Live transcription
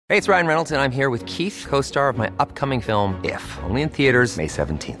Hey, it's Ryan Reynolds, and I'm here with Keith, co-star of my upcoming film, If, only in theaters May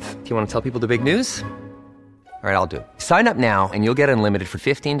 17th. Do you want to tell people the big news? All right, I'll do it. Sign up now and you'll get unlimited for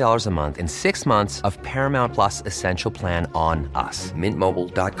 $15 a month and 6 months of Paramount Plus Essential Plan on us.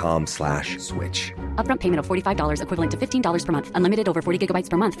 MintMobile.com/switch. Upfront payment of $45 equivalent to $15 per month. Unlimited over 40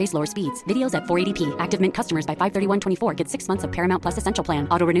 gigabytes per month. Face lower speeds. Videos at 480p. Active Mint customers by 531.24 get 6 months of Paramount Plus Essential Plan.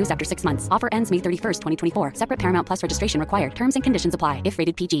 Auto renews after 6 months. Offer ends May 31st, 2024. Separate Paramount Plus registration required. Terms and conditions apply if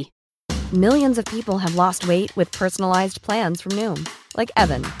rated PG. Millions of people have lost weight with personalized plans from Noom. Like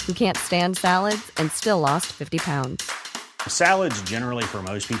Evan, who can't stand salads and still lost 50 pounds. Salads generally for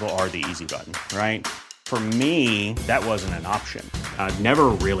most people are the easy button, right? For me, that wasn't an option. I never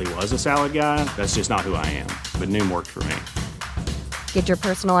really was a salad guy. That's just not who I am. But Noom worked for me. Get your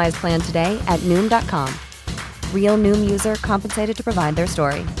personalized plan today at Noom.com. Real Noom user compensated to provide their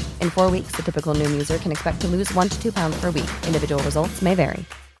story. In 4 weeks, the typical Noom user can expect to lose 1 to 2 pounds per week. Individual results may vary.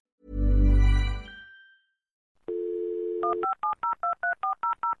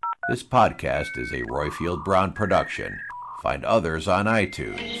 This podcast is a Royfield Brown production. Find others on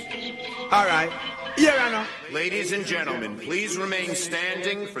iTunes. All right. Yeah, I know. Ladies and gentlemen, please remain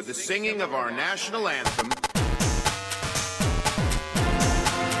standing for the singing of our national anthem.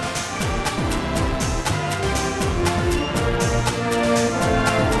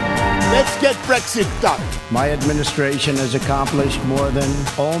 Let's get Brexit done. My administration has accomplished more than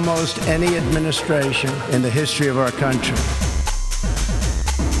almost any administration in the history of our country.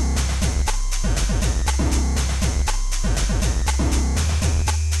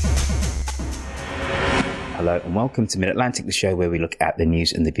 Hello and welcome to Mid-Atlantic, the show where we look at the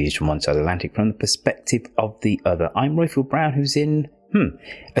news and the views from one side of the Atlantic from the perspective of the other. I'm Royfield Brown, who's in,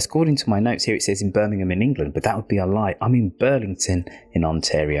 according to my notes here, it says in Birmingham in England, but that would be a lie. I'm in Burlington in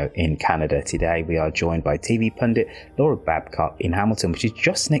Ontario in Canada. Today we are joined by TV pundit Laura Babcock in Hamilton, which is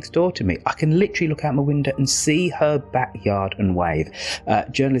just next door to me. I can literally look out my window and see her backyard and wave.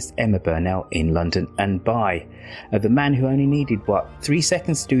 Journalist Emma Burnell in London, and by the man who only needed, 3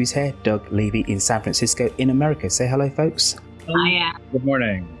 seconds to do his hair, Doug Levy in San Francisco in America. Say hello, folks. Hiya. Good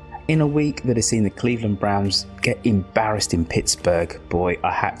morning. In a week that has seen the Cleveland Browns get embarrassed in Pittsburgh, boy,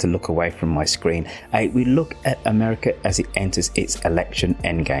 I had to look away from my screen. We look at America as it enters its election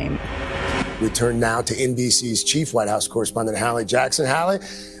endgame. We turn now to NBC's chief White House correspondent, Hallie Jackson. Hallie,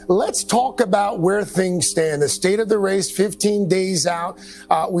 let's talk about where things stand. The state of the race, 15 days out.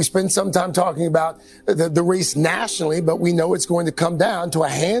 We spent some time talking about the race nationally, but we know it's going to come down to a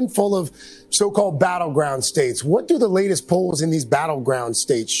handful of so-called battleground states. What do the latest polls in these battleground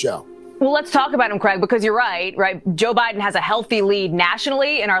states show? Well, let's talk about him, Craig, because you're right? Joe Biden has a healthy lead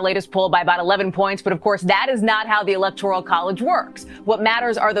nationally in our latest poll by about 11 points. But of course, that is not how the Electoral College works. What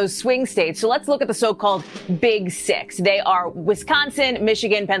matters are those swing states. So let's look at the so-called Big Six. They are Wisconsin,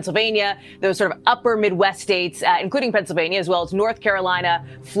 Michigan, Pennsylvania, those sort of upper Midwest states, including Pennsylvania, as well as North Carolina,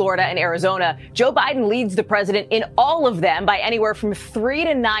 Florida, and Arizona. Joe Biden leads the president in all of them by anywhere from 3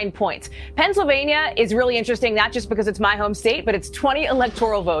 to 9 points. Pennsylvania is really interesting, not just because it's my home state, but it's 20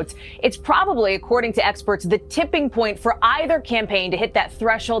 electoral votes. It's probably, according to experts, the tipping point for either campaign to hit that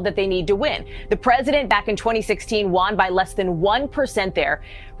threshold that they need to win. The president back in 2016 won by less than 1% there.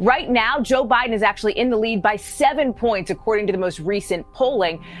 Right now, Joe Biden is actually in the lead by 7 points, according to the most recent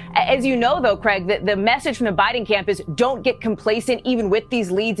polling. As you know, though, Craig, the message from the Biden camp is don't get complacent even with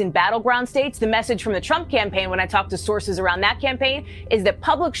these leads in battleground states. The message from the Trump campaign, when I talk to sources around that campaign, is that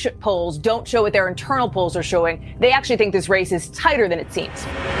public polls don't show what their internal polls are showing. They actually think this race is tighter than it seems.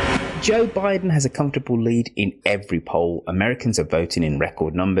 Joe Biden has a comfortable lead in every poll. Americans are voting in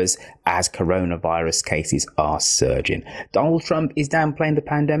record numbers as coronavirus cases are surging. Donald Trump is downplaying the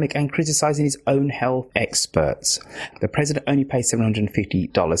pandemic and criticizing his own health experts. The president only pays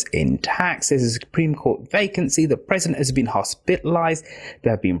 $750 in tax. There's a Supreme Court vacancy. The president has been hospitalized.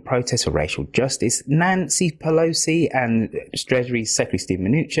 There have been protests for racial justice. Nancy Pelosi and Treasury Secretary Steve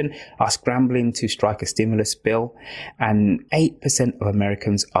Mnuchin are scrambling to strike a stimulus bill. And 8% of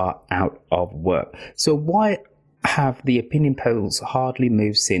Americans are out of work. So why have the opinion polls hardly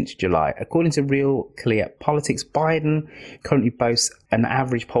moved since July? According to Real Clear Politics, Biden currently boasts an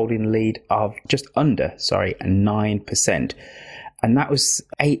average polling lead of just under 9%. And that was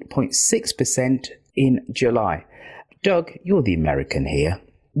 8.6% in July. Doug, you're the American here.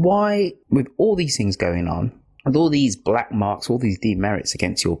 Why, with all these things going on, with all these black marks, all these demerits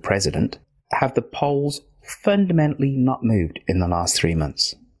against your president, have the polls fundamentally not moved in the last 3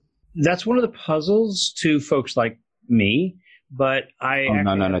 months? That's one of the puzzles to folks like me, but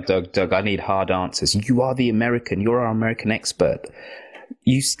No, Doug, I need hard answers. You are the American. You're our American expert.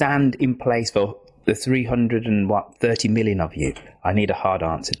 You stand in place for The 330 million of you. I need a hard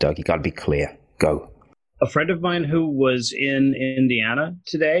answer, Doug. You got to be clear. Go. A friend of mine who was in Indiana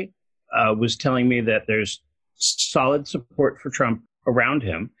today was telling me that there's solid support for Trump around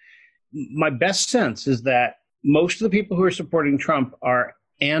him. My best sense is that most of the people who are supporting Trump are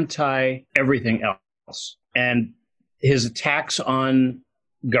anti-everything else. And his attacks on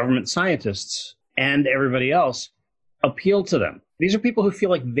government scientists and everybody else appeal to them. These are people who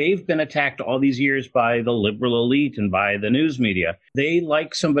feel like they've been attacked all these years by the liberal elite and by the news media. They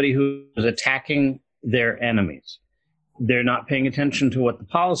like somebody who is attacking their enemies. They're not paying attention to what the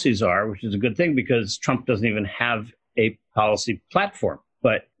policies are, which is a good thing because Trump doesn't even have a policy platform.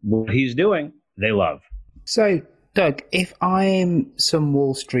 But what he's doing, they love. So, Doug, if I'm some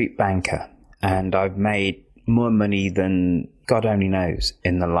Wall Street banker and I've made more money than God only knows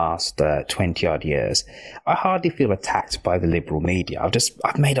in the last 20-odd years, I hardly feel attacked by the liberal media.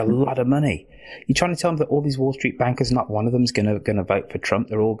 I've made a lot of money. You're trying to tell me that all these Wall Street bankers, not one of them is going to vote for Trump?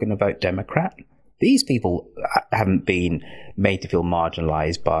 They're all going to vote Democrat? These people haven't been made to feel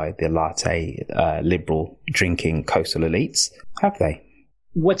marginalized by the latte liberal drinking coastal elites, have they?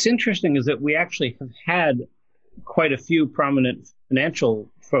 What's interesting is that we actually have had quite a few prominent financial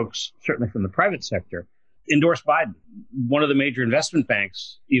folks, certainly from the private sector, endorse Biden. One of the major investment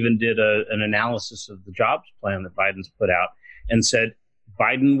banks even did an analysis of the jobs plan that Biden's put out and said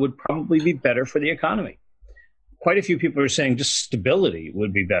Biden would probably be better for the economy. Quite a few people are saying just stability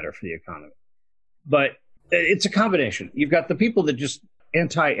would be better for the economy. But it's a combination. You've got the people that just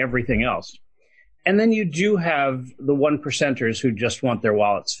anti-everything else. And then you do have the 1%ers who just want their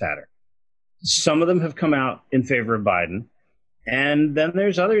wallets fatter. Some of them have come out in favor of Biden. And then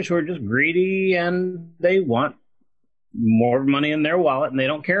there's others who are just greedy and they want more money in their wallet and they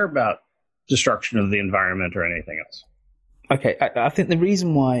don't care about destruction of the environment or anything else. Okay, I think the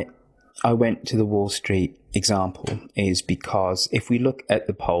reason why I went to the Wall Street example is because if we look at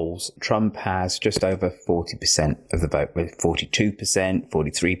the polls, Trump has just over 40% of the vote, with 42%, 43%,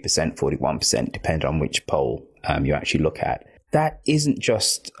 41%, depending on which poll you actually look at. That isn't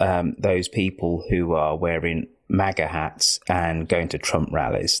just those people who are wearing MAGA hats and going to Trump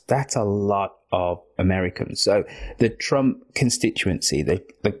rallies. That's a lot of Americans. So the Trump constituency,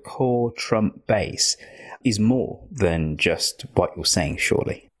 the core Trump base, is more than just what you're saying,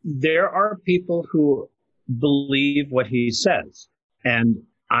 surely. There are people who believe what he says, and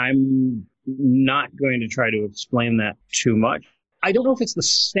I'm not going to try to explain that too much. I don't know if it's the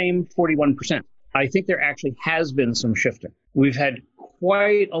same 41%. I think there actually has been some shifting. We've had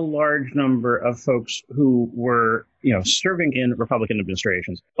quite a large number of folks who were, serving in Republican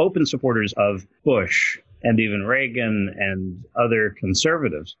administrations, open supporters of Bush and even Reagan and other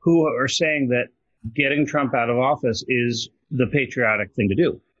conservatives, who are saying that getting Trump out of office is the patriotic thing to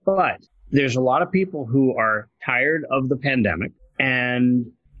do. But there's a lot of people who are tired of the pandemic and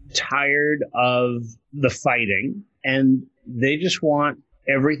tired of the fighting, and they just want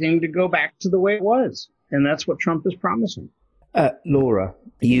everything to go back to the way it was. And that's what Trump is promising. Laura,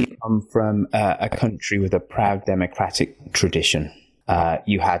 you come from a country with a proud democratic tradition.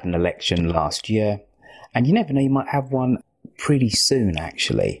 You had an election last year, and you never know, you might have one pretty soon,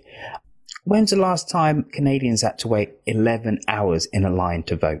 actually. When's the last time Canadians had to wait 11 hours in a line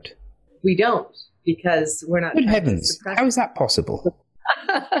to vote? We don't, because we're not. Good heavens, how is that possible?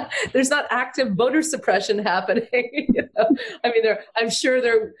 There's not active voter suppression happening. I'm sure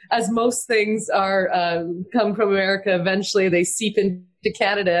there, as most things are, come from America, eventually they seep into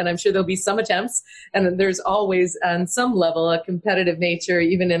Canada, and I'm sure there'll be some attempts. And there's always, on some level, a competitive nature,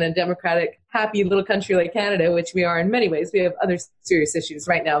 even in a democratic, happy little country like Canada, which we are in many ways. We have other serious issues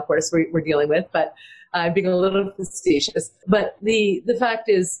right now, of course, we're dealing with, but being a little facetious. But the fact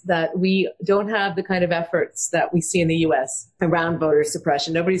is that we don't have the kind of efforts that we see in the U.S. around voter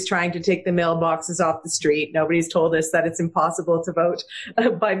suppression. Nobody's trying to take the mailboxes off the street. Nobody's told us that it's impossible to vote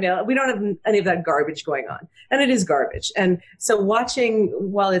by mail. We don't have any of that garbage going on. And it is garbage. And so watching,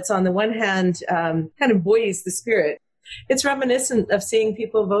 while it's on the one hand, kind of buoys the spirit, it's reminiscent of seeing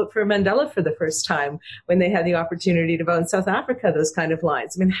people vote for Mandela for the first time when they had the opportunity to vote in South Africa, those kind of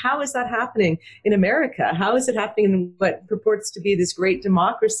lines. I mean, how is that happening in America? How is it happening in what purports to be this great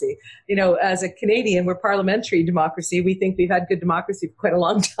democracy? As a Canadian, we're parliamentary democracy. We think we've had good democracy for quite a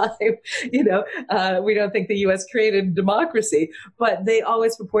long time. We don't think the U.S. created democracy, but they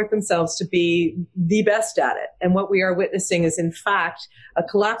always purport themselves to be the best at it. And what we are witnessing is, in fact, a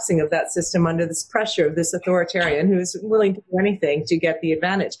collapsing of that system under this pressure of this authoritarian who is willing to do anything to get the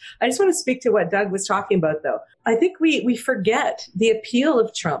advantage. I just want to speak to what Doug was talking about, though. I think we forget the appeal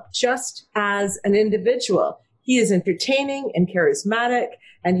of Trump just as an individual. He is entertaining and charismatic.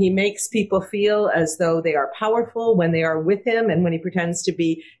 And he makes people feel as though they are powerful when they are with him and when he pretends to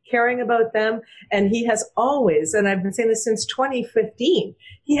be caring about them. And he has always, and I've been saying this since 2015,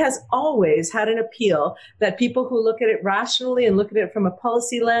 he has always had an appeal that people who look at it rationally and look at it from a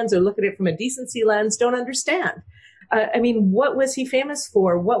policy lens or look at it from a decency lens don't understand. I mean, what was he famous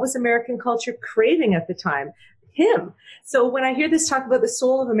for? What was American culture craving at the time? Him. So when I hear this talk about the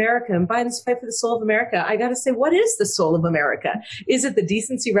soul of America and Biden's fight for the soul of America, I got to say, what is the soul of America? Is it the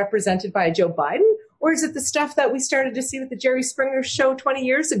decency represented by Joe Biden? Or is it the stuff that we started to see with the Jerry Springer show 20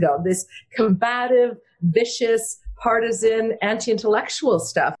 years ago? This combative, vicious, partisan, anti-intellectual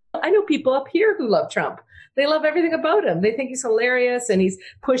stuff. I know people up here who love Trump. They love everything about him. They think he's hilarious and he's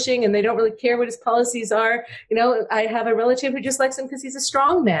pushing and they don't really care what his policies are. You know, I have a relative who just likes him because he's a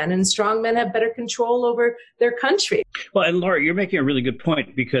strong man, and strong men have better control over their country. Well, and Laura, you're making a really good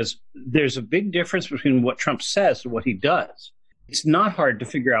point, because there's a big difference between what Trump says and what he does. It's not hard to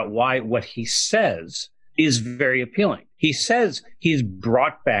figure out why what he says is very appealing. He says he's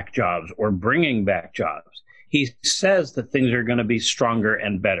brought back jobs or bringing back jobs. He says that things are going to be stronger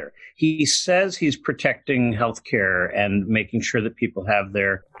and better. He says he's protecting healthcare and making sure that people have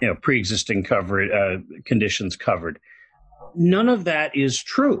their, pre-existing conditions covered. None of that is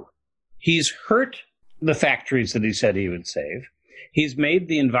true. He's hurt the factories that he said he would save. He's made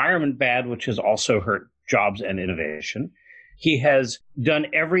the environment bad, which has also hurt jobs and innovation. He has done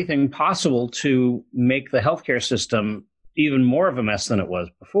everything possible to make the healthcare system even more of a mess than it was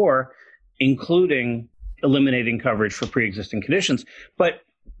before, including eliminating coverage for pre-existing conditions. But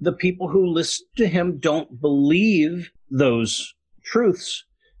the people who listen to him don't believe those truths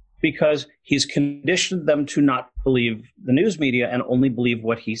because he's conditioned them to not believe the news media and only believe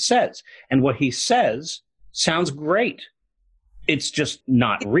what he says. And what he says sounds great. It's just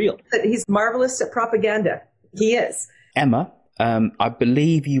not real. He's marvelous at propaganda. He is. Emma, I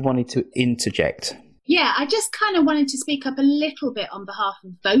believe you wanted to interject. Yeah, I just kind of wanted to speak up a little bit on behalf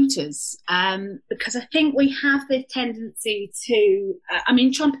of voters, because I think we have this tendency to,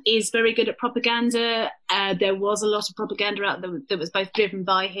 Trump is very good at propaganda. There was a lot of propaganda out there that was both driven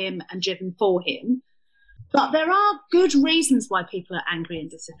by him and driven for him. But there are good reasons why people are angry and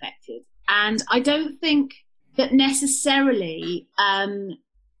disaffected. And I don't think that necessarily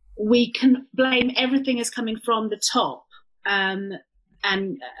we can blame everything as coming from the top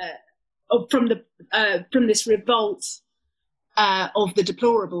from this revolt of the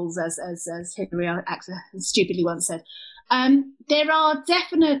deplorables, as Hillary stupidly once said.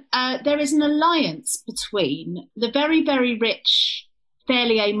 There is an alliance between the very, very rich,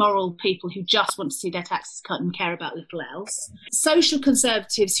 fairly amoral people who just want to see their taxes cut and care about little else, social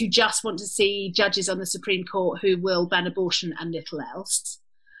conservatives who just want to see judges on the Supreme Court who will ban abortion and little else.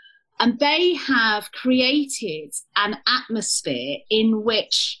 And they have created an atmosphere in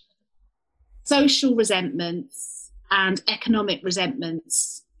which social resentments and economic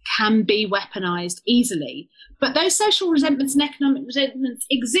resentments can be weaponized easily. But those social resentments and economic resentments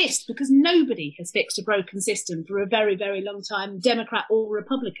exist because nobody has fixed a broken system for a very, very long time, Democrat or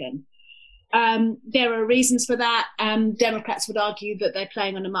Republican. There are reasons for that. Democrats would argue that they're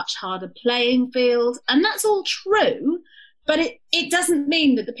playing on a much harder playing field, and that's all true. But it doesn't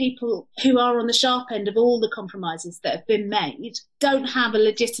mean that the people who are on the sharp end of all the compromises that have been made don't have a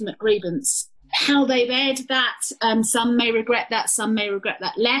legitimate grievance. How they've aired that, some may regret that, some may regret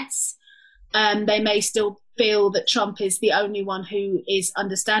that less. They may still feel that Trump is the only one who is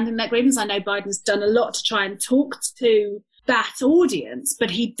understanding that grievance. I know Biden's done a lot to try and talk to that audience, but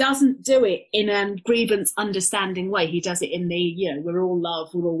he doesn't do it in a grievance understanding way. He does it in the, we're all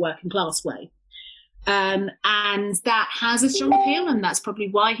love, we're all working class way. And that has a strong appeal, and that's probably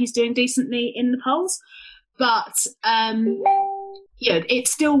why he's doing decently in the polls. But, it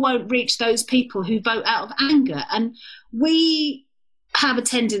still won't reach those people who vote out of anger. And we have a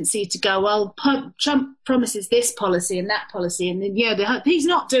tendency to go, well, Trump promises this policy and that policy, and then, he's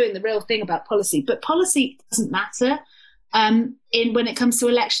not doing the real thing about policy. But policy doesn't matter when it comes to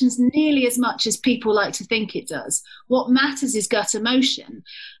elections nearly as much as people like to think it does. What matters is gut emotion.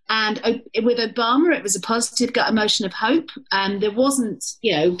 And with Obama, it was a positive gut emotion of hope. There wasn't,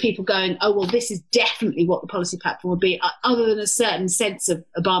 people going, oh, well, this is definitely what the policy platform would be, other than a certain sense of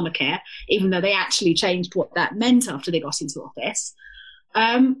Obamacare, even though they actually changed what that meant after they got into office.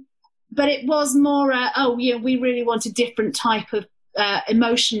 But it was more, we really want a different type of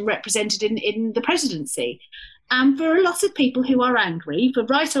emotion represented in the presidency. And for a lot of people who are angry, for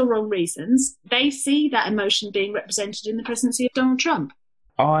right or wrong reasons, they see that emotion being represented in the presidency of Donald Trump.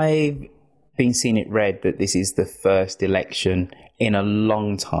 I've been seeing it read that this is the first election in a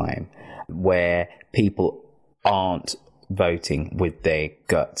long time where people aren't voting with their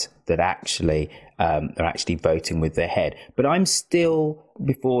gut, that actually are actually voting with their head. But I'm still,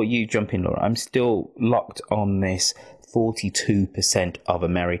 before you jump in, Laura, I'm still locked on this 42% of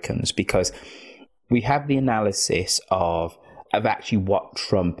Americans, because we have the analysis of actually what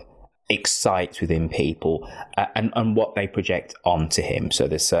Trump excites within people and what they project onto him. So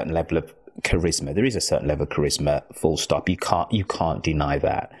there's a certain level of charisma. There is a certain level of charisma, full stop. You can't deny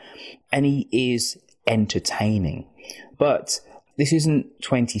that. And he is entertaining. But this isn't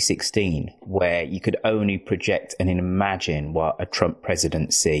 2016, where you could only project and imagine what a Trump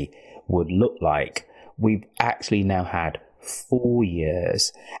presidency would look like. We've actually now had 4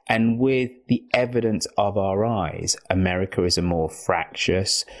 years, and with the evidence of our eyes, America is a more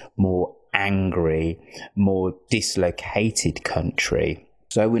fractious, more angry, more dislocated country.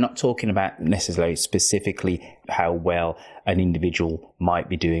 So we're not talking about necessarily specifically how well an individual might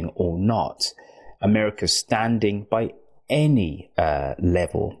be doing or not. America's standing by any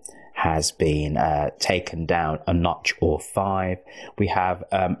level has been taken down a notch or 5. We have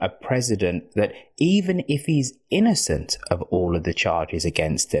a president that, even if he's innocent of all of the charges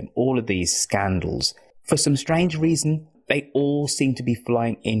against him, all of these scandals, for some strange reason, they all seem to be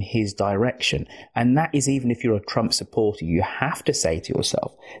flying in his direction. And that is, even if you're a Trump supporter, you have to say to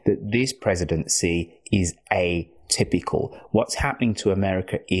yourself that this presidency is atypical. What's happening to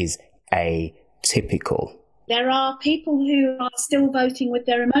America is atypical. There are people who are still voting with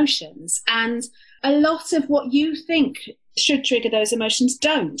their emotions, and a lot of what you think should trigger those emotions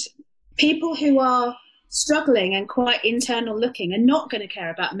don't. People who are struggling and quite internal looking are not going to care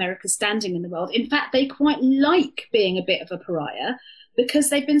about America's standing in the world. In fact, they quite like being a bit of a pariah because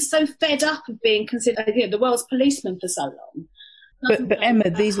they've been so fed up of being considered, the world's policeman for so long. But Emma,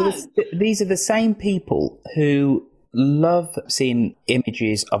 these are the same people who love seeing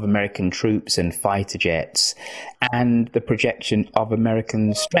images of American troops and fighter jets and the projection of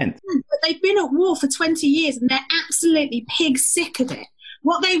American strength. But they've been at war for 20 years and they're absolutely pig sick of it.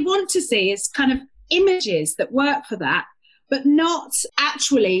 What they want to see is kind of images that work for that, but not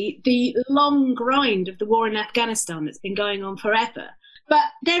actually the long grind of the war in Afghanistan that's been going on forever. But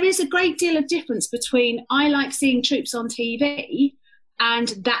there is a great deal of difference between I like seeing troops on TV and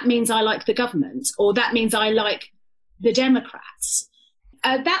that means I like the government, or that means I like the Democrats.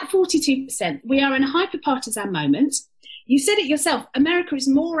 That 42%, we are in a hyper-partisan moment. You said it yourself, America is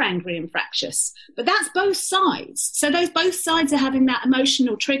more angry and fractious, but that's both sides. So both sides are having that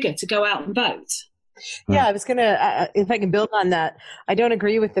emotional trigger to go out and vote. Yeah, I was going to, if I can build on that, I don't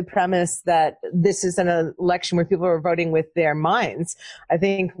agree with the premise that this is an election where people are voting with their minds. I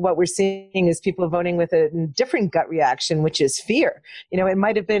think what we're seeing is people voting with a different gut reaction, which is fear. It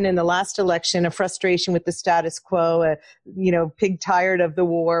might have been in the last election a frustration with the status quo, pig tired of the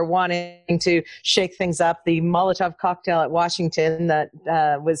war, wanting to shake things up. The Molotov cocktail at Washington that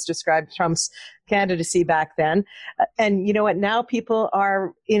was described Trump's candidacy back then. And you know what? Now people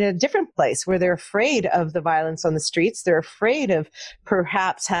are in a different place where they're afraid of the violence on the streets. They're afraid of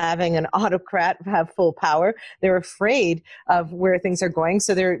perhaps having an autocrat have full power. They're afraid of where things are going.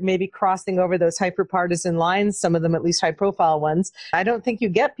 So they're maybe crossing over those hyper-partisan lines, some of them at least high-profile ones. I don't think you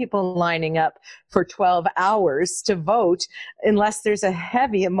get people lining up for 12 hours to vote unless there's a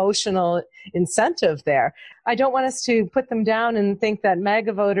heavy emotional incentive there. I don't want us to put them down and think that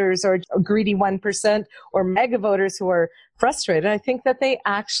MAGA voters are greedy 1% or MAGA voters who are frustrated. I think that they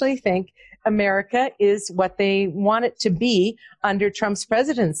actually think America is what they want it to be under Trump's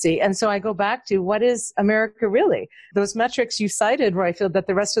presidency. And so I go back to, what is America really? Those metrics you cited, Roifield, that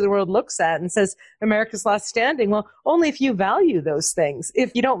the rest of the world looks at and says America's last standing. Well, only if you value those things.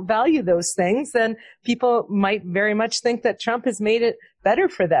 If you don't value those things, then people might very much think that Trump has made it better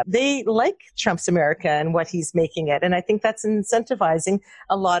for them. They like Trump's America and what he's making it. And I think that's incentivizing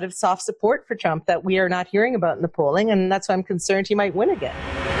a lot of soft support for Trump that we are not hearing about in the polling. And that's why I'm concerned he might win again.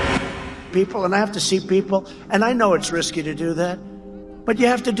 People, and I have to see people, and I know it's risky to do that, but you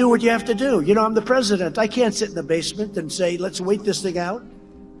have to do what you have to do. I'm the president. I can't sit in the basement and say, let's wait this thing out.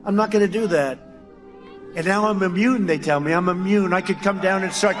 I'm not going to do that. And now I'm immune, they tell me. I'm immune. I could come down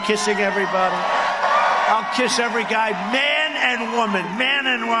and start kissing everybody. I'll kiss every guy, man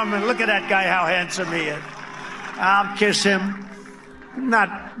and woman. Look at that guy, how handsome he is. I'll kiss him.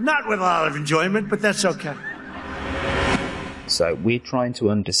 Not with a lot of enjoyment, but that's okay. So we're trying to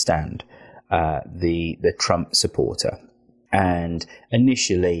understand the Trump supporter. And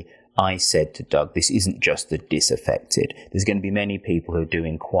initially, I said to Doug, this isn't just the disaffected. There's going to be many people who are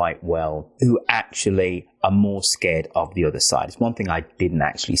doing quite well who actually are more scared of the other side. It's one thing I didn't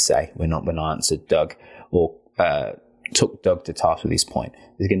actually say when I answered Doug or took Doug to task with this point.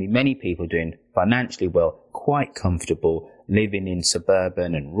 There's going to be many people doing financially well, quite comfortable living in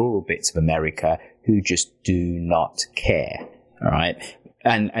suburban and rural bits of America who just do not care, all right?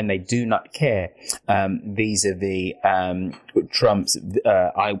 And they do not care vis-a-vis Trump's,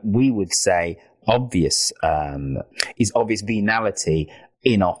 we would say, obvious venality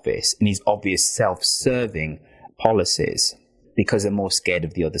in office and his obvious self-serving policies, because they're more scared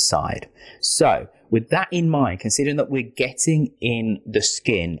of the other side. So with that in mind, considering that we're getting in the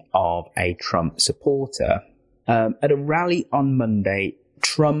skin of a Trump supporter, at a rally on Monday,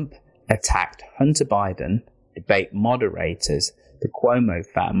 Trump attacked Hunter Biden, debate moderators, the Cuomo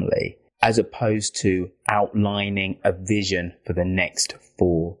family, as opposed to outlining a vision for the next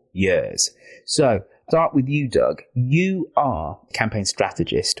 4 years. So start with you, Doug. You are a campaign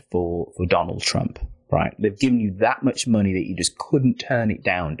strategist for Donald Trump, right? They've given you that much money that you just couldn't turn it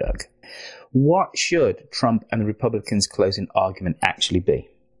down, Doug. What should Trump and the Republicans' closing argument actually be?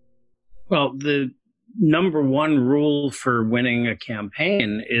 Well, the number one rule for winning a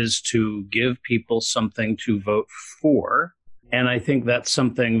campaign is to give people something to vote for. And I think that's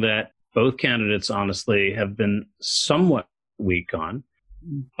something that both candidates, honestly, have been somewhat weak on.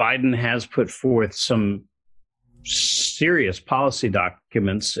 Biden has put forth some serious policy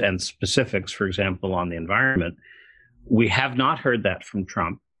documents and specifics, for example, on the environment. We have not heard that from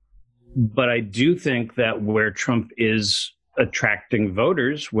Trump. But I do think that where Trump is attracting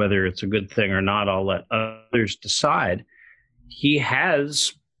voters, whether it's a good thing or not, I'll let others decide. He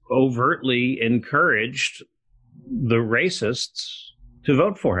has overtly encouraged the racists to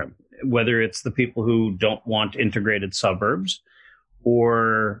vote for him, whether it's the people who don't want integrated suburbs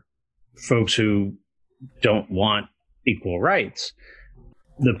or folks who don't want equal rights.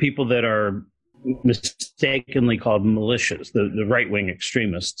 The people that are mistakenly called militias, the right-wing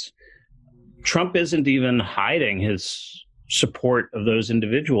extremists. Trump isn't even hiding his support of those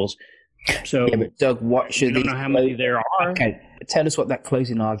individuals. So, yeah, but Doug, what should I don't know how many there are. Okay, tell us what that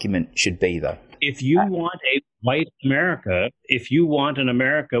closing argument should be, though. If you want a white America, if you want an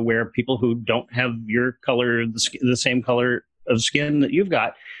America where people who don't have your color, the same color of skin that you've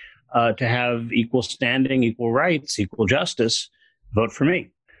got, to have equal standing, equal rights, equal justice, vote for me.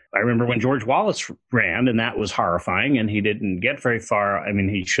 I remember when George Wallace ran, and that was horrifying, and he didn't get very far. I mean,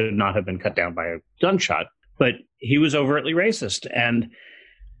 he should not have been cut down by a gunshot, but he was overtly racist, and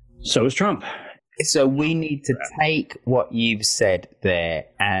so is Trump. So we need to take what you've said there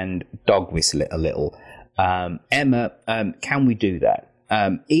and dog whistle it a little. Emma, can we do that?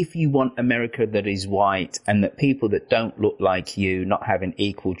 If you want America that is white and that people that don't look like you, not having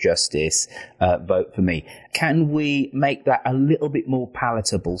equal justice, vote for me. Can we make that a little bit more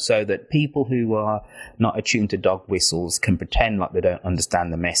palatable so that people who are not attuned to dog whistles can pretend like they don't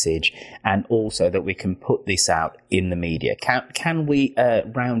understand the message, and also that we can put this out in the media? Can we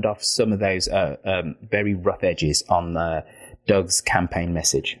round off some of those very rough edges on Doug's campaign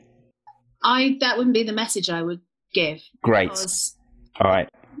message? That wouldn't be the message I would give. Great. All right,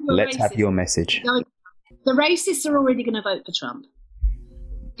 let's have your message. The racists are already going to vote for Trump.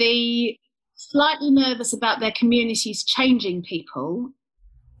 The slightly nervous about their communities changing people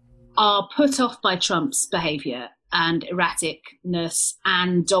are put off by Trump's behaviour and erraticness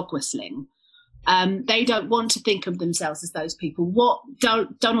and dog whistling. They don't want to think of themselves as those people. What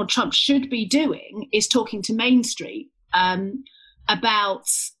Donald Trump should be doing is talking to Main Street about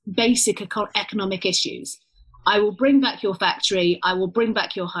basic economic issues. I will bring back your factory. I will bring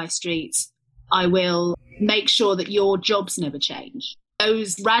back your high streets. I will make sure that your jobs never change.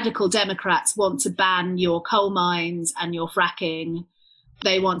 Those radical Democrats want to ban your coal mines and your fracking.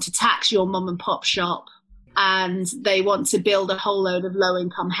 They want to tax your mom and pop shop. And they want to build a whole load of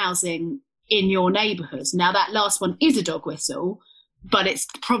low-income housing in your neighborhoods. Now, that last one is a dog whistle, but it's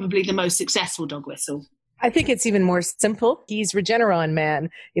probably the most successful dog whistle. I think it's even more simple. He's Regeneron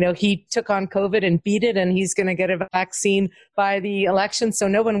man. You know, he took on COVID and beat it, and he's going to get a vaccine by the election. So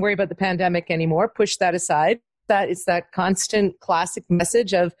no one worry about the pandemic anymore. Push that aside. It's that constant classic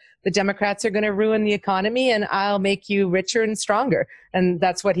message of the Democrats are going to ruin the economy and I'll make you richer and stronger. And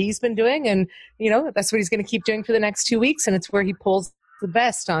that's what he's been doing. And, you know, that's what he's going to keep doing for the next 2 weeks. And it's where he pulls the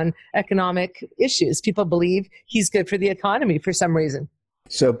best on economic issues. People believe he's good for the economy for some reason.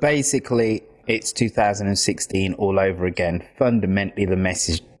 So basically, it's 2016 all over again. Fundamentally, the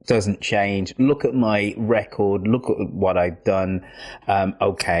message doesn't change. Look at my record. Look at what I've done.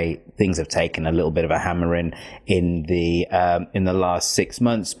 Okay, things have taken a little bit of a hammering in the last 6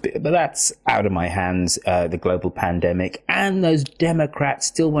 months, but that's out of my hands. The global pandemic, and those Democrats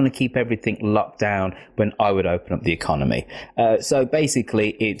still want to keep everything locked down when I would open up the economy. So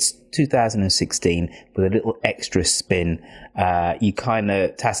basically, it's 2016 with a little extra spin. You kind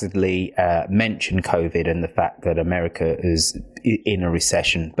of tacitly mention COVID and the fact that America is in a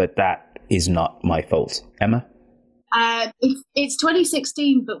recession, but that is not my fault. Emma? It's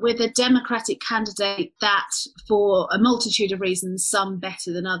 2016, but with a Democratic candidate that, for a multitude of reasons, some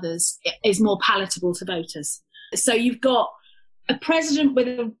better than others, is more palatable to voters. So you've got a president with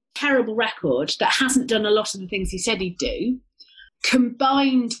a terrible record that hasn't done a lot of the things he said he'd do,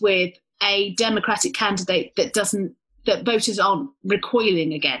 combined with a Democratic candidate that voters aren't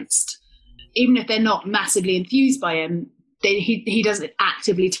recoiling against. Even if they're not massively enthused by him, he doesn't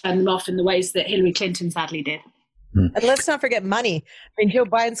actively turn them off in the ways that Hillary Clinton sadly did. And let's not forget money. I mean, Joe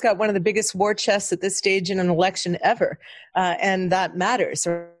Biden's got one of the biggest war chests at this stage in an election ever. And that matters,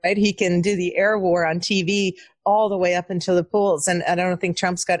 right? He can do the air war on TV all the way up until the polls. And I don't think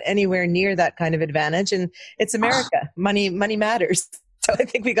Trump's got anywhere near that kind of advantage. And it's America. Money matters. So I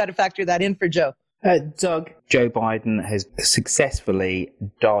think we got to factor that in for Joe. Doug, Joe Biden has successfully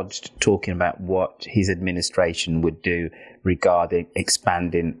dodged talking about what his administration would do regarding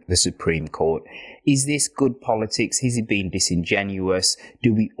expanding the Supreme Court. Is this good politics? Is he being disingenuous?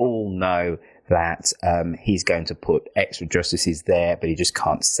 Do we all know that he's going to put extra justices there, but he just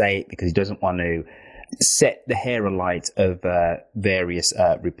can't say it because he doesn't want to set the hair alight of various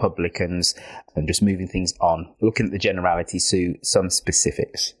Republicans, and just moving things on? Looking at the generalities to some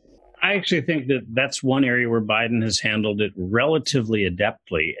specifics. I actually think that that's one area where Biden has handled it relatively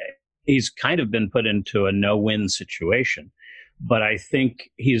adeptly. He's kind of been put into a no-win situation. But I think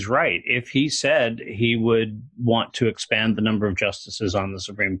he's right. If he said he would want to expand the number of justices on the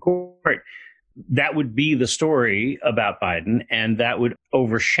Supreme Court, that would be the story about Biden, and that would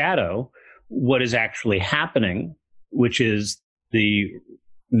overshadow what is actually happening, which is the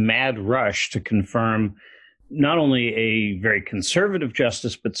mad rush to confirm not only a very conservative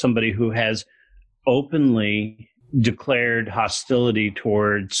justice, but somebody who has openly declared hostility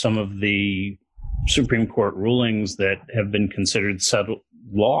toward some of the Supreme Court rulings that have been considered settled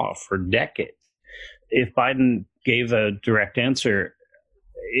law for decades. If Biden gave a direct answer,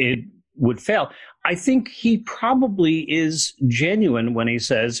 it would fail. I think he probably is genuine when he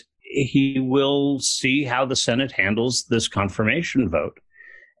says he will see how the Senate handles this confirmation vote.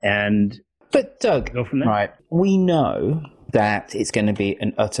 But Doug, go from there. Right, we know that it's going to be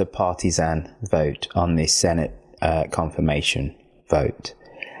an utter partisan vote on this Senate confirmation vote.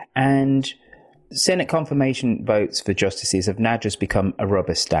 And Senate confirmation votes for justices have now just become a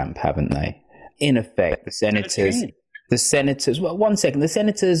rubber stamp, haven't they? In effect, the senators, well, 1 second, the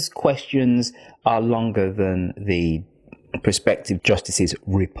senators' questions are longer than the prospective justices'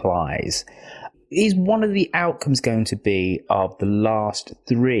 replies. Is one of the outcomes going to be of the last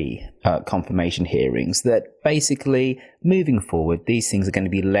three confirmation hearings that basically moving forward, these things are going to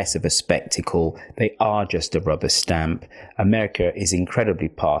be less of a spectacle? They are just a rubber stamp. America is incredibly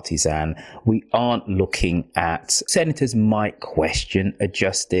partisan. We aren't looking at, senators might question a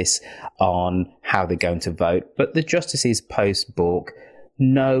justice on how they're going to vote, but the justices post-Bork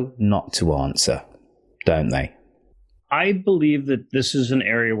know not to answer, don't they? I believe that this is an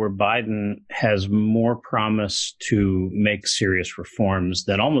area where Biden has more promise to make serious reforms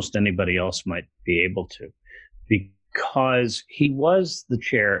than almost anybody else might be able to, because he was the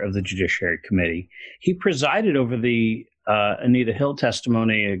chair of the Judiciary Committee. He presided over the Anita Hill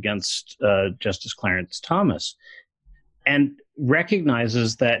testimony against Justice Clarence Thomas, and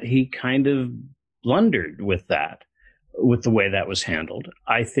recognizes that he kind of blundered with that, with the way that was handled.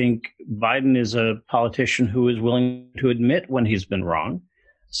 I think Biden is a politician who is willing to admit when he's been wrong.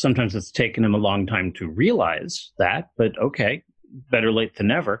 Sometimes it's taken him a long time to realize that, but okay, better late than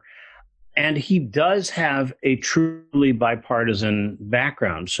never. And he does have a truly bipartisan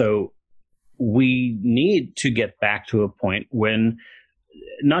background. So we need to get back to a point when,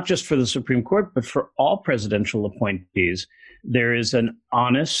 not just for the Supreme Court, but for all presidential appointees, there is an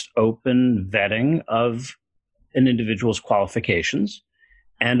honest, open vetting of an individual's qualifications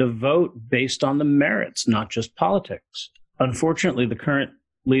and a vote based on the merits, not just politics. Unfortunately, the current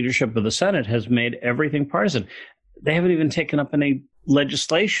leadership of the Senate has made everything partisan. They haven't even taken up any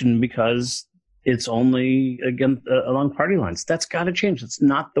legislation because it's only along party lines. That's got to change. It's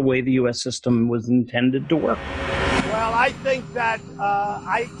not the way the U.S. system was intended to work. Well, I think that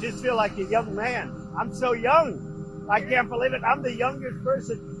I just feel like a young man. I'm so young. I can't believe it. I'm the youngest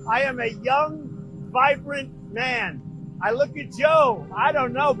person. I am a young, vibrant man. I look at Joe. I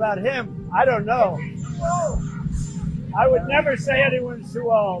don't know about him. I don't know. I would never say anyone's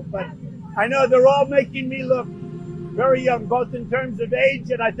too old, but I know they're all making me look very young, both in terms of age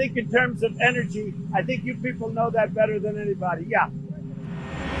and I think in terms of energy. I think you people know that better than anybody. Yeah.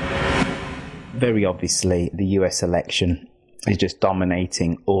 Very obviously, the US election is just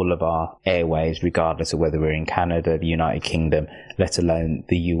dominating all of our airwaves, regardless of whether we're in Canada, the United Kingdom, let alone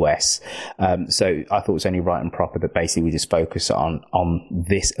the US. So I thought it was only right and proper that basically we just focus on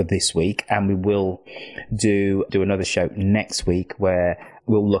this week, and we will do another show next week where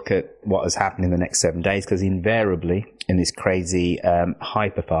we'll look at what has happened in the next 7 days, because invariably in this crazy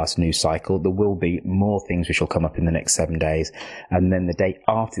hyper-fast news cycle, there will be more things which will come up in the next 7 days. And then the day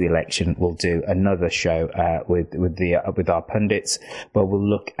after the election, we'll do another show with our pundits, where we'll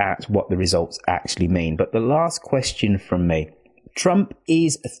look at what the results actually mean. But the last question from me: Trump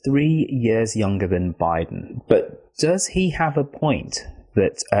is 3 years younger than Biden, but does he have a point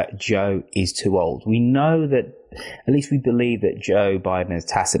that Joe is too old? We know that, at least we believe that Joe Biden has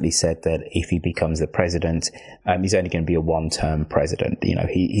tacitly said that if he becomes the president, he's only going to be a one-term president. You know,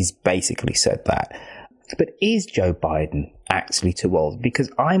 he's basically said that. But is Joe Biden actually too old?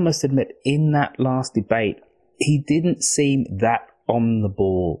 Because I must admit, in that last debate, he didn't seem that on the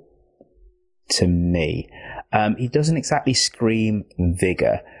ball to me. He doesn't exactly scream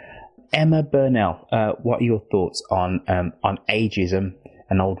vigor. Emma Burnell, what are your thoughts on ageism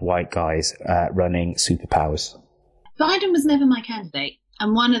and old white guys running superpowers? Biden was never my candidate.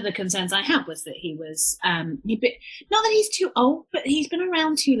 And one of the concerns I had was that he was, not that he's too old, but he's been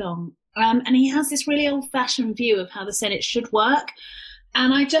around too long. And he has this really old-fashioned view of how the Senate should work.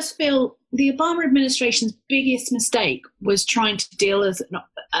 And I just feel the Obama administration's biggest mistake was trying to deal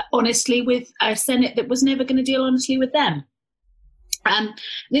honestly with a Senate that was never going to deal honestly with them.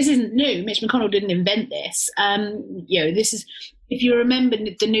 This isn't new. Mitch McConnell didn't invent this. This is, if you remember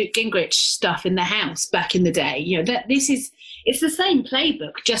the Newt Gingrich stuff in the House back in the day, it's the same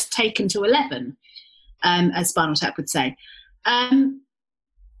playbook, just taken to 11, as Spinal Tap would say.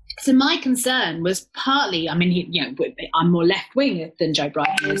 So my concern was partly, I'm more left-wing than Joe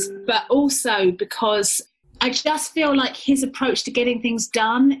Biden is, but also because I just feel like his approach to getting things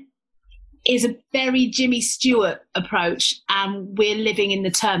done is a very Jimmy Stewart approach, and we're living in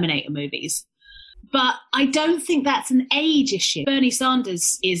the Terminator movies. But I don't think that's an age issue. Bernie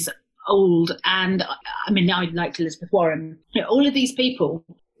Sanders is old, and I liked Elizabeth Warren. All of these people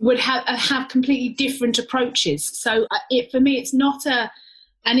would have completely different approaches. So for me, it's not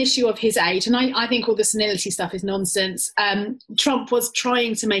an issue of his age, and I think all the senility stuff is nonsense. Trump was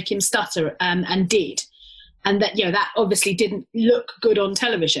trying to make him stutter, and did, and that obviously didn't look good on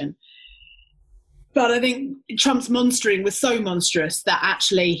television. But I think Trump's monstering was so monstrous that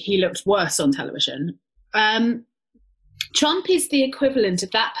actually he looked worse on television. Trump is the equivalent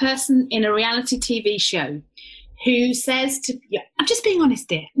of that person in a reality TV show who says I'm just being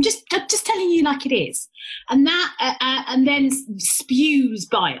honest here. I'm just telling you like it is. And and then spews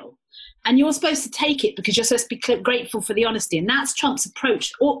bile. And you're supposed to take it because you're supposed to be grateful for the honesty. And that's Trump's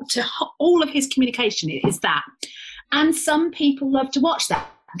approach to all of his communication is that. And some people love to watch that.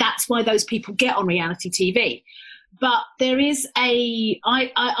 That's why those people get on reality TV. But there is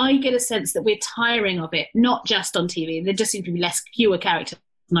I get a sense that we're tiring of it, not just on TV. There just seems to be fewer characters.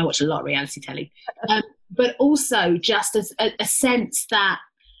 And I watch a lot of reality telly. But also just as a sense that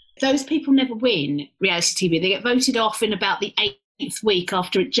those people never win reality TV. They get voted off in about the 8th week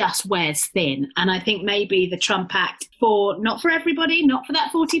after it just wears thin. And I think maybe the Trump Act, not for everybody, not for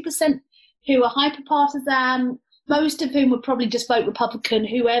that 40% who are hyper-partisan, most of whom would probably just vote Republican,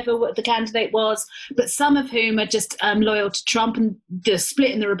 whoever the candidate was, but some of whom are just loyal to Trump. And the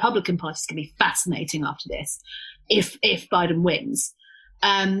split in the Republican Party is going to be fascinating after this, if Biden wins.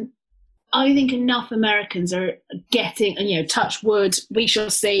 I think enough Americans are getting, touch wood, we shall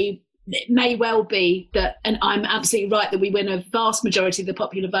see. It may well be that, and I'm absolutely right that we win a vast majority of the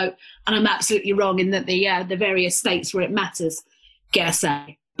popular vote, and I'm absolutely wrong in that the various states where it matters get a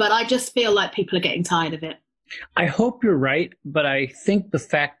say. But I just feel like people are getting tired of it. I hope you're right, but I think the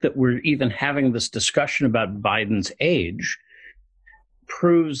fact that we're even having this discussion about Biden's age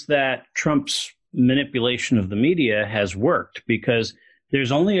proves that Trump's manipulation of the media has worked, because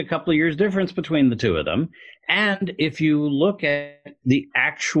there's only a couple of years difference between the two of them. And if you look at the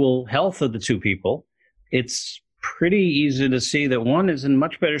actual health of the two people, it's pretty easy to see that one is in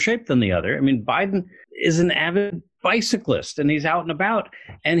much better shape than the other. I mean, Biden is an avid bicyclist, and he's out and about,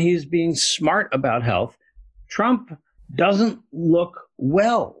 and he's being smart about health. Trump doesn't look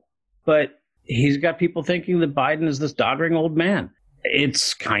well, but he's got people thinking that Biden is this doddering old man.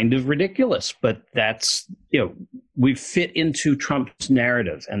 It's kind of ridiculous, but that's, we fit into Trump's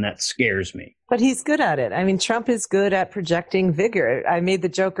narrative, and that scares me. But he's good at it. I mean, Trump is good at projecting vigor. I made the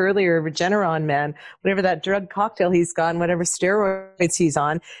joke earlier, Regeneron man, whatever that drug cocktail he's got, whatever steroids he's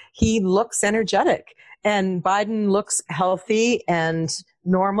on, he looks energetic. And Biden looks healthy and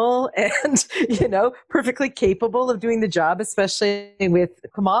normal and, perfectly capable of doing the job, especially with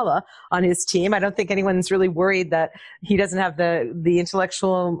Kamala on his team. I don't think anyone's really worried that he doesn't have the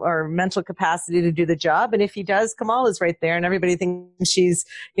intellectual or mental capacity to do the job. And if he does, Kamala's right there, and everybody thinks she's,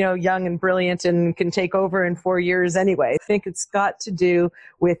 young and brilliant and can take over in 4 years anyway. I think it's got to do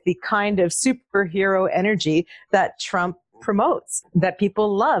with the kind of superhero energy that Trump promotes, that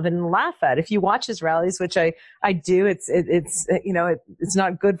people love and laugh at. If you watch his rallies, which I do, it's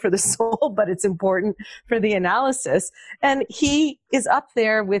not good for the soul, but it's important for the analysis. And he is up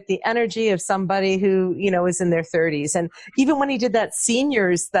there with the energy of somebody who, is in their 30s. And even when he did that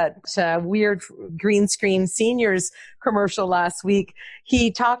seniors, that weird green screen seniors commercial last week, he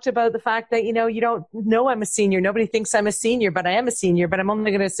talked about the fact that, you don't know I'm a senior. Nobody thinks I'm a senior, but I am a senior, but I'm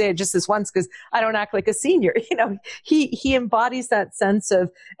only going to say it just this once because I don't act like a senior. He embodies that sense of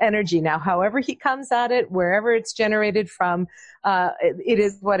energy. Now, however he comes at it, wherever it's generated from, it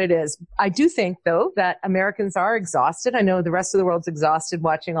is what it is. I do think, though, that Americans are exhausted. I know the rest of the world's exhausted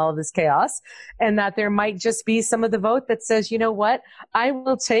watching all of this chaos, and that there might just be some of the vote that says, you know what, I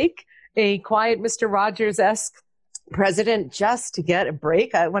will take a quiet Mr. Rogers-esque president just to get a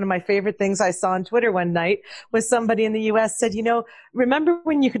break. One of my favorite things I saw on Twitter one night was somebody in the U.S. said, remember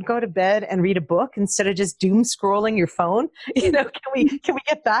when you could go to bed and read a book instead of just doom scrolling your phone? Can we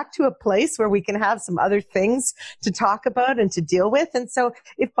get back to a place where we can have some other things to talk about and to deal with? And so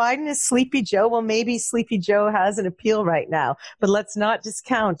if Biden is Sleepy Joe, well, maybe Sleepy Joe has an appeal right now, but let's not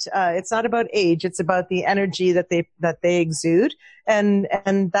discount. It's not about age. It's about the energy that they exude. And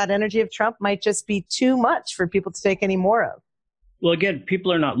that energy of Trump might just be too much for people to take any more of. Well, again,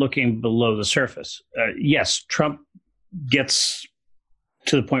 people are not looking below the surface. Yes, Trump gets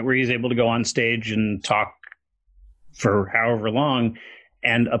to the point where he's able to go on stage and talk for however long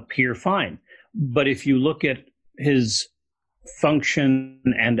and appear fine. But if you look at his function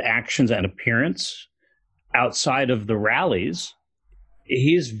and actions and appearance outside of the rallies,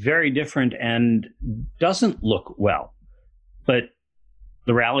 he's very different and doesn't look well. But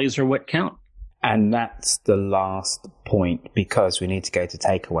the rallies are what count. And that's the last point, because we need to go to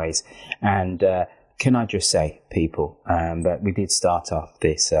takeaways. And can I just say, people, that we did start off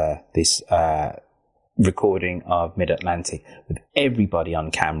this recording of Mid-Atlantic with everybody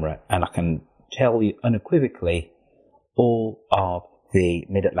on camera. And I can tell you unequivocally, all of the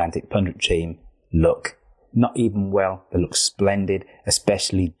Mid-Atlantic pundit team look not even well. They look splendid,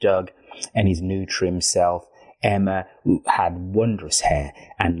 especially Doug and his new trim self. Emma, who had wondrous hair,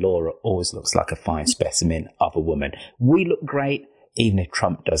 and Laura always looks like a fine specimen of a woman. We look great, even if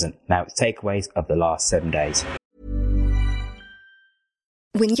Trump doesn't. Now, takeaways of the last 7 days.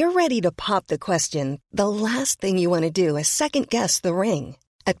 When you're ready to pop the question, the last thing you want to do is second-guess the ring.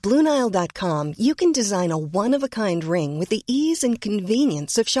 At BlueNile.com, you can design a one-of-a-kind ring with the ease and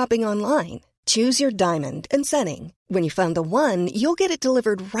convenience of shopping online. Choose your diamond and setting. When you find the one, you'll get it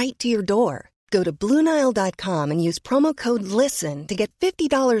delivered right to your door. Go to BlueNile.com and use promo code LISTEN to get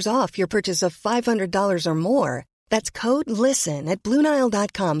 $50 off your purchase of $500 or more. That's code LISTEN at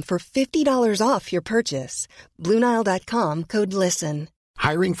BlueNile.com for $50 off your purchase. BlueNile.com, code LISTEN.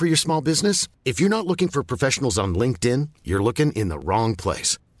 Hiring for your small business? If you're not looking for professionals on LinkedIn, you're looking in the wrong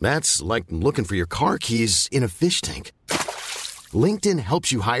place. That's like looking for your car keys in a fish tank. LinkedIn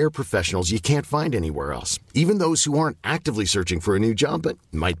helps you hire professionals you can't find anywhere else, even those who aren't actively searching for a new job but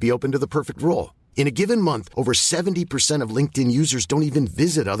might be open to the perfect role. In a given month, over 70% of LinkedIn users don't even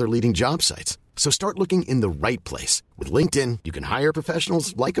visit other leading job sites. So start looking in the right place. With LinkedIn, you can hire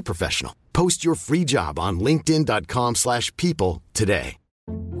professionals like a professional. Post your free job on linkedin.com/people today.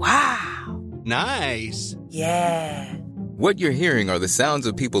 Wow. Nice. Yeah. What you're hearing are the sounds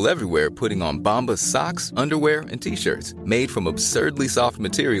of people everywhere putting on Bombas socks, underwear, and T-shirts made from absurdly soft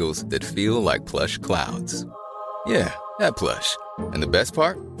materials that feel like plush clouds. Yeah, that plush. And the best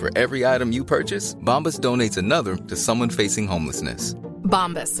part? For every item you purchase, Bombas donates another to someone facing homelessness.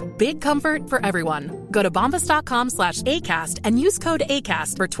 Bombas. Big comfort for everyone. Go to bombas.com/ACAST and use code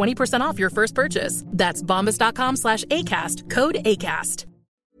ACAST for 20% off your first purchase. That's bombas.com/ACAST. Code ACAST.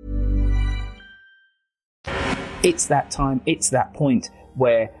 It's that time, it's that point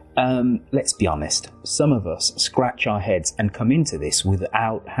where, let's be honest, some of us scratch our heads and come into this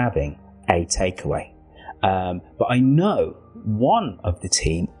without having a takeaway. But I know one of the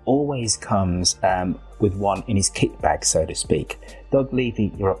team always comes with one in his kit bag, so to speak. Doug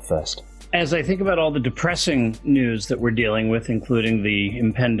Levy, you're up first. As I think about all the depressing news that we're dealing with, including the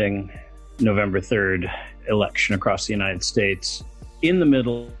impending November 3rd election across the United States, in the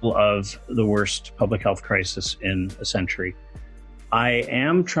middle of the worst public health crisis in a century, I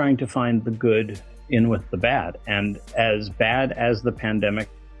am trying to find the good in with the bad. And as bad as the pandemic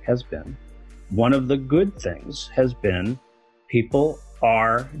has been, one of the good things has been people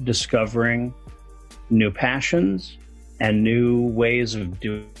are discovering new passions and new ways of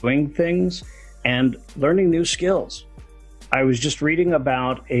doing things and learning new skills. I was just reading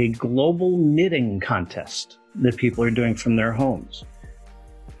about a global knitting contest that people are doing from their homes.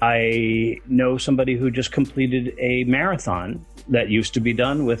 I know somebody who just completed a marathon that used to be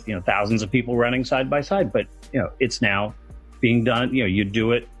done with, thousands of people running side by side, but, it's now being done, you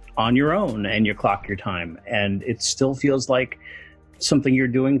do it on your own and you clock your time, and it still feels like something you're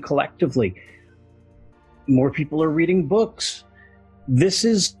doing collectively. More people are reading books. This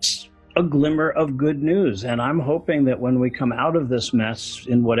is a glimmer of good news, and I'm hoping that when we come out of this mess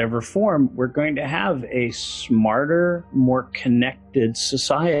in whatever form, we're going to have a smarter, more connected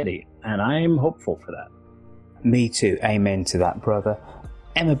society, and I'm hopeful for that. Me too. Amen to that, brother.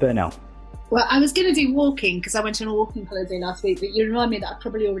 Emma Burnell. Well, I was going to do walking because I went on a walking holiday last week, but you remind me that I've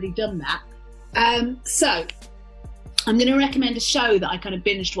probably already done that. So I'm going to recommend a show that I kind of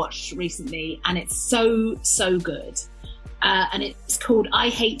binge watched recently, and it's so good. And it's called I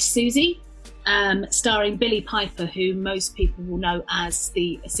Hate Susie, starring Billie Piper, who most people will know as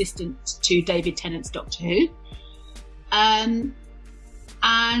the assistant to David Tennant's Doctor Who. And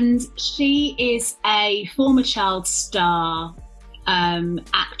she is a former child star,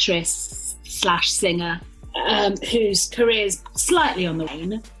 actress / singer, whose career is slightly on the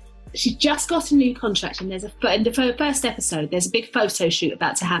wane. She just got a new contract, and in the first episode, there's a big photo shoot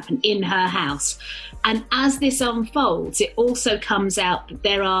about to happen in her house. And as this unfolds, it also comes out that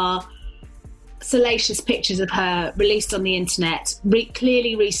there are salacious pictures of her released on the internet,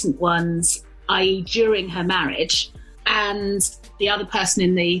 clearly recent ones, i.e. during her marriage. And the other person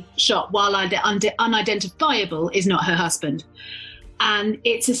in the shot, while unidentifiable, is not her husband. And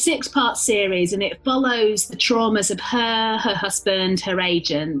it's a 6-part series, and it follows the traumas of her husband, her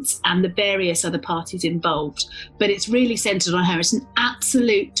agent, and the various other parties involved. But it's really centered on her. It's an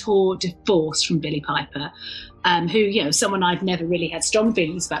absolute tour de force from Billie Piper, who, someone I'd never really had strong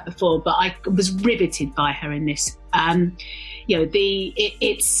feelings about before, but I was riveted by her in this. If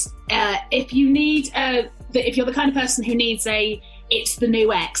you're the kind of person who needs it's the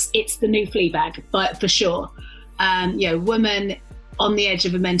new X, it's the new Fleabag, but for sure. Woman on the edge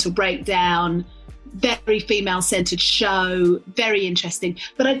of a mental breakdown, very female-centered show, very interesting.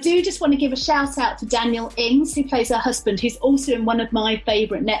 But I do just want to give a shout-out to Daniel Ings, who plays her husband, who's also in one of my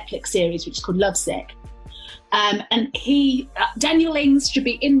favourite Netflix series, which is called Lovesick. And Daniel Ings should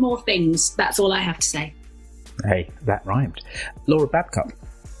be in more things. That's all I have to say. Hey, that rhymed. Laura Babcock.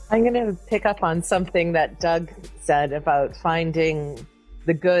 I'm going to pick up on something that Doug said about finding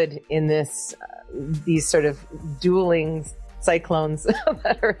the good in these sort of dueling cyclones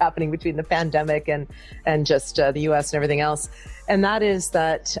that are happening between the pandemic and just the US and everything else. And that is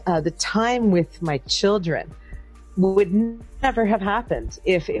that the time with my children would never have happened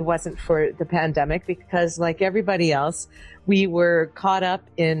if it wasn't for the pandemic, because like everybody else, we were caught up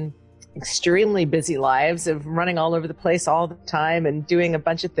in extremely busy lives of running all over the place all the time and doing a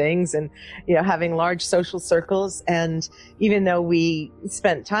bunch of things and, having large social circles. And even though we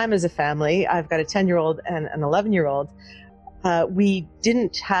spent time as a family, I've got a 10-year-old and an 11-year-old, we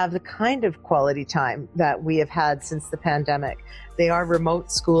didn't have the kind of quality time that we have had since the pandemic. They are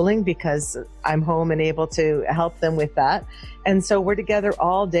remote schooling because I'm home and able to help them with that. And so we're together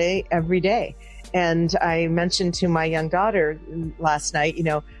all day, every day. And I mentioned to my young daughter last night,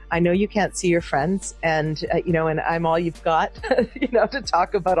 I know you can't see your friends and, and I'm all you've got, to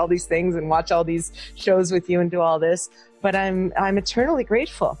talk about all these things and watch all these shows with you and do all this. But I'm eternally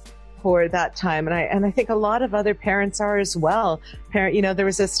grateful for that time. And I think a lot of other parents are as well. There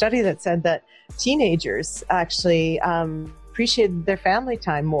was a study that said that teenagers actually appreciated their family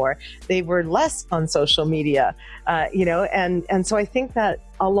time more. They were less on social media, and so I think that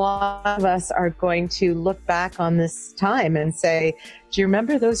a lot of us are going to look back on this time and say, do you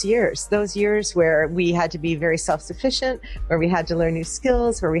remember those years where we had to be very self-sufficient, where we had to learn new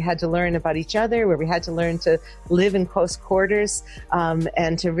skills, where we had to learn about each other, where we had to learn to live in close quarters,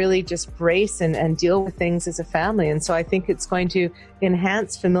 and to really just brace and deal with things as a family. And so I think it's going to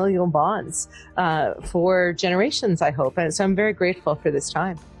enhance familial bonds for generations, I hope. And so I'm very grateful for this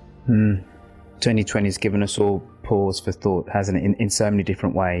time. 2020 has given us all pause for thought, hasn't it, in so many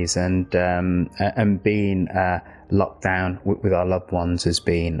different ways, and being locked down with our loved ones has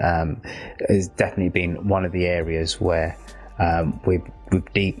definitely been one of the areas where we've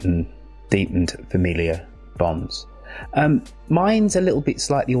deepened familiar bonds. Mine's a little bit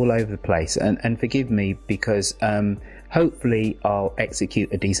slightly all over the place, and forgive me, because hopefully I'll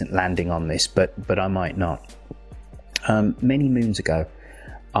execute a decent landing on this, but I might not. Many moons ago,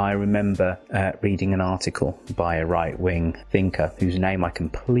 I remember reading an article by a right-wing thinker whose name I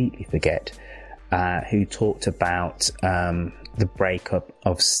completely forget, who talked about the breakup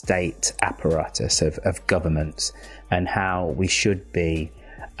of state apparatus, of governments, and how we should be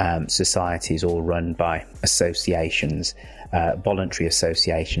societies all run by associations, voluntary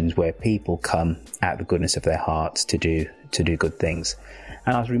associations, where people come out of the goodness of their hearts to do good things.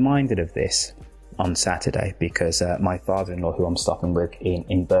 And I was reminded of this on Saturday because my father-in-law, who I'm stopping with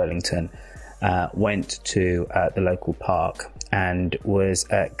in Burlington, went to the local park and was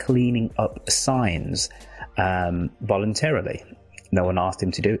cleaning up signs voluntarily. No one asked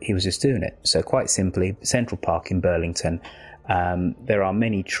him to do it, he was just doing it. So quite simply, Central Park in Burlington, there are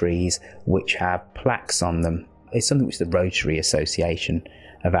many trees which have plaques on them. It's something which the Rotary Association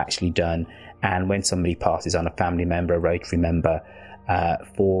have actually done, and when somebody passes on, a family member, a Rotary member,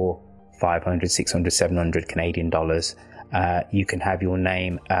 for 500, 600, 700 Canadian dollars, you can have your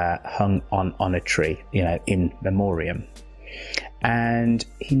name hung on a tree, in memoriam. And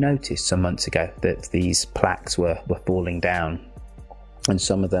he noticed some months ago that these plaques were falling down, and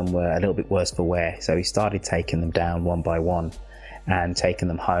some of them were a little bit worse for wear. So he started taking them down one by one and taking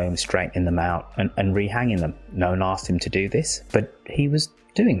them home, straightening them out and rehanging them. No one asked him to do this, but he was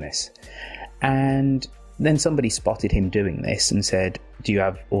doing this. And then somebody spotted him doing this and said, "Do you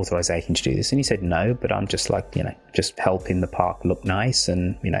have authorization to do this?" And he said, "No, but I'm just just helping the park look nice,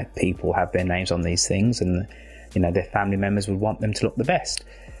 and people have their names on these things, and their family members would want them to look the best."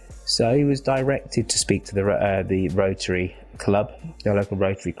 So he was directed to speak to the Rotary Club, the local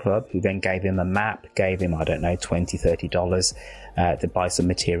Rotary Club, who then gave him a map, gave him, I don't know, $20, $30 to buy some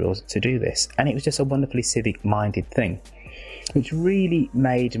materials to do this. And it was just a wonderfully civic-minded thing, which really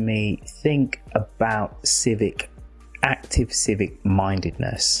made me think about active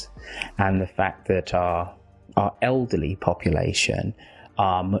civic-mindedness, and the fact that our elderly population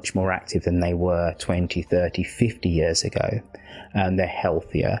are much more active than they were 20, 30, 50 years ago. And they're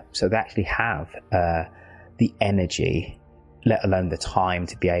healthier, so they actually have the energy, let alone the time,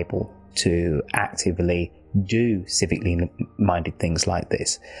 to be able to actively do civically minded things like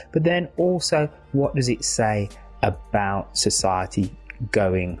this. But then also, what does it say about society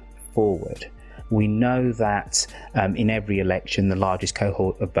going forward? We know that in every election, the largest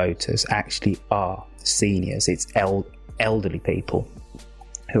cohort of voters actually are seniors. It's elderly people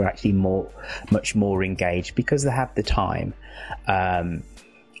who are actually much more engaged because they have the time.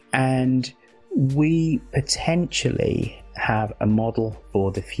 And we potentially have a model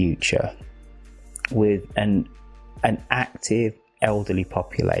for the future with an active elderly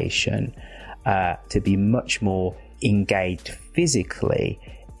population to be much more engaged physically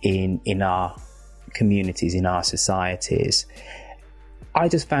in our communities, in our societies. I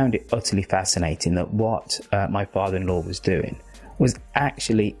just found it utterly fascinating that what my father-in-law was doing was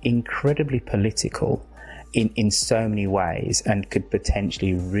actually incredibly political in so many ways, and could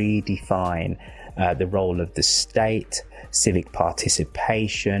potentially redefine the role of the state, civic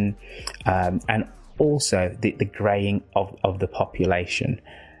participation, and also the greying of the population.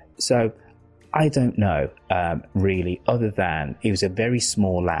 So I don't know really, other than it was a very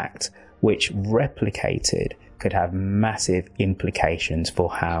small act which replicated could have massive implications for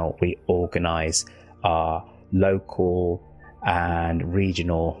how we organise our local and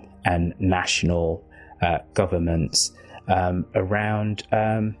regional and national governments around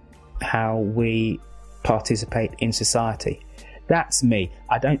how we participate in society. That's me.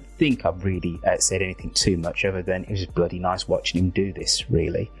 I don't think I've really said anything too much other than it was just bloody nice watching him do this,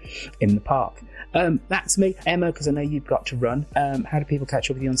 really, in the park. That's me. Emma, because I know you've got to run. How do people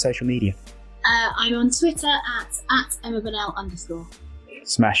catch up with you on social media? I'm on Twitter at @EmmaBonnell_.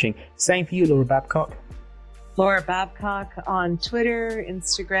 Smashing. Same for you, Laura Babcock. Laura Babcock on Twitter,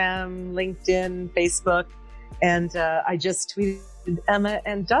 Instagram, LinkedIn, Facebook, and I just tweeted Emma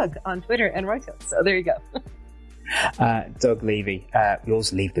and Doug on Twitter and Royfield. So there you go. Doug Levy. We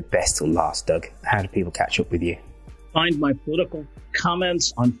always leave the best till last, Doug. How do people catch up with you? Find my political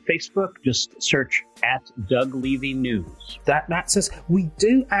comments on Facebook. Just search @DougLevy_News. That's us. We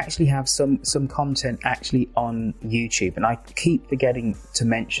do actually have some content actually on YouTube, and I keep forgetting to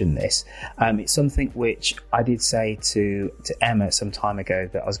mention this. It's something which I did say to Emma some time ago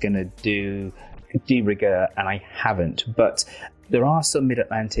that I was going to do de rigueur, and I haven't. But there are some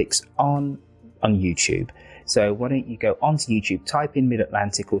Mid-Atlantics on YouTube. So why don't you go onto YouTube, type in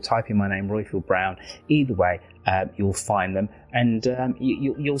Mid-Atlantic or type in my name, Roifield Brown. Either way, you'll find them, and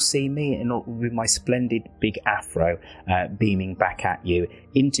you'll see me with my splendid big afro beaming back at you,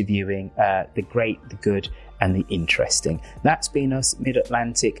 interviewing the great, the good, and the interesting. That's been us,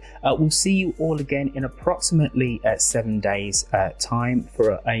 Mid-Atlantic. We'll see you all again in approximately 7 days' time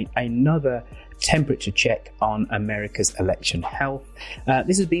for another temperature check on America's election health.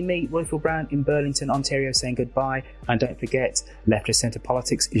 This has been me, Roifield Brown, in Burlington, Ontario, saying goodbye. And don't forget, left of centre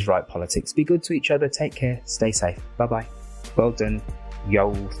politics is right politics. Be good to each other. Take care. Stay safe. Bye-bye. Well done,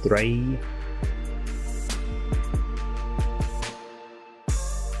 yo 3.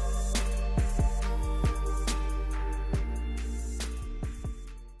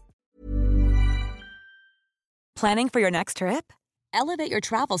 Planning for your next trip? Elevate your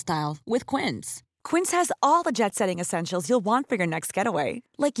travel style with Quince. Quince has all the jet-setting essentials you'll want for your next getaway,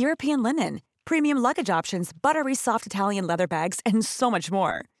 like European linen, premium luggage options, buttery soft Italian leather bags, and so much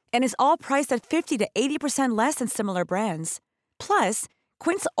more. And is all priced at 50 to 80% less than similar brands. Plus,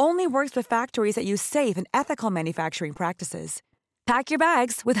 Quince only works with factories that use safe and ethical manufacturing practices. Pack your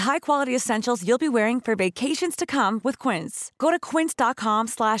bags with high-quality essentials you'll be wearing for vacations to come with Quince. Go to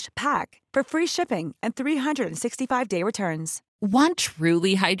quince.com/pack for free shipping and 365-day returns. Want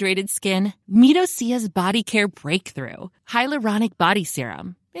truly hydrated skin? Meet Osea's Body Care Breakthrough Hyaluronic Body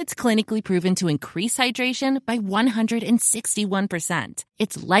Serum. It's clinically proven to increase hydration by 161%.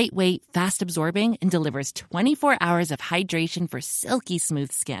 It's lightweight, fast-absorbing, and delivers 24 hours of hydration for silky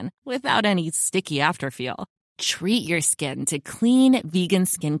smooth skin without any sticky afterfeel. Treat your skin to clean, vegan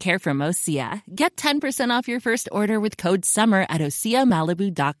skincare from Osea. Get 10% off your first order with code SUMMER at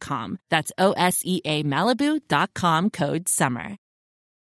OseaMalibu.com. That's OSEA Malibu.com, code SUMMER.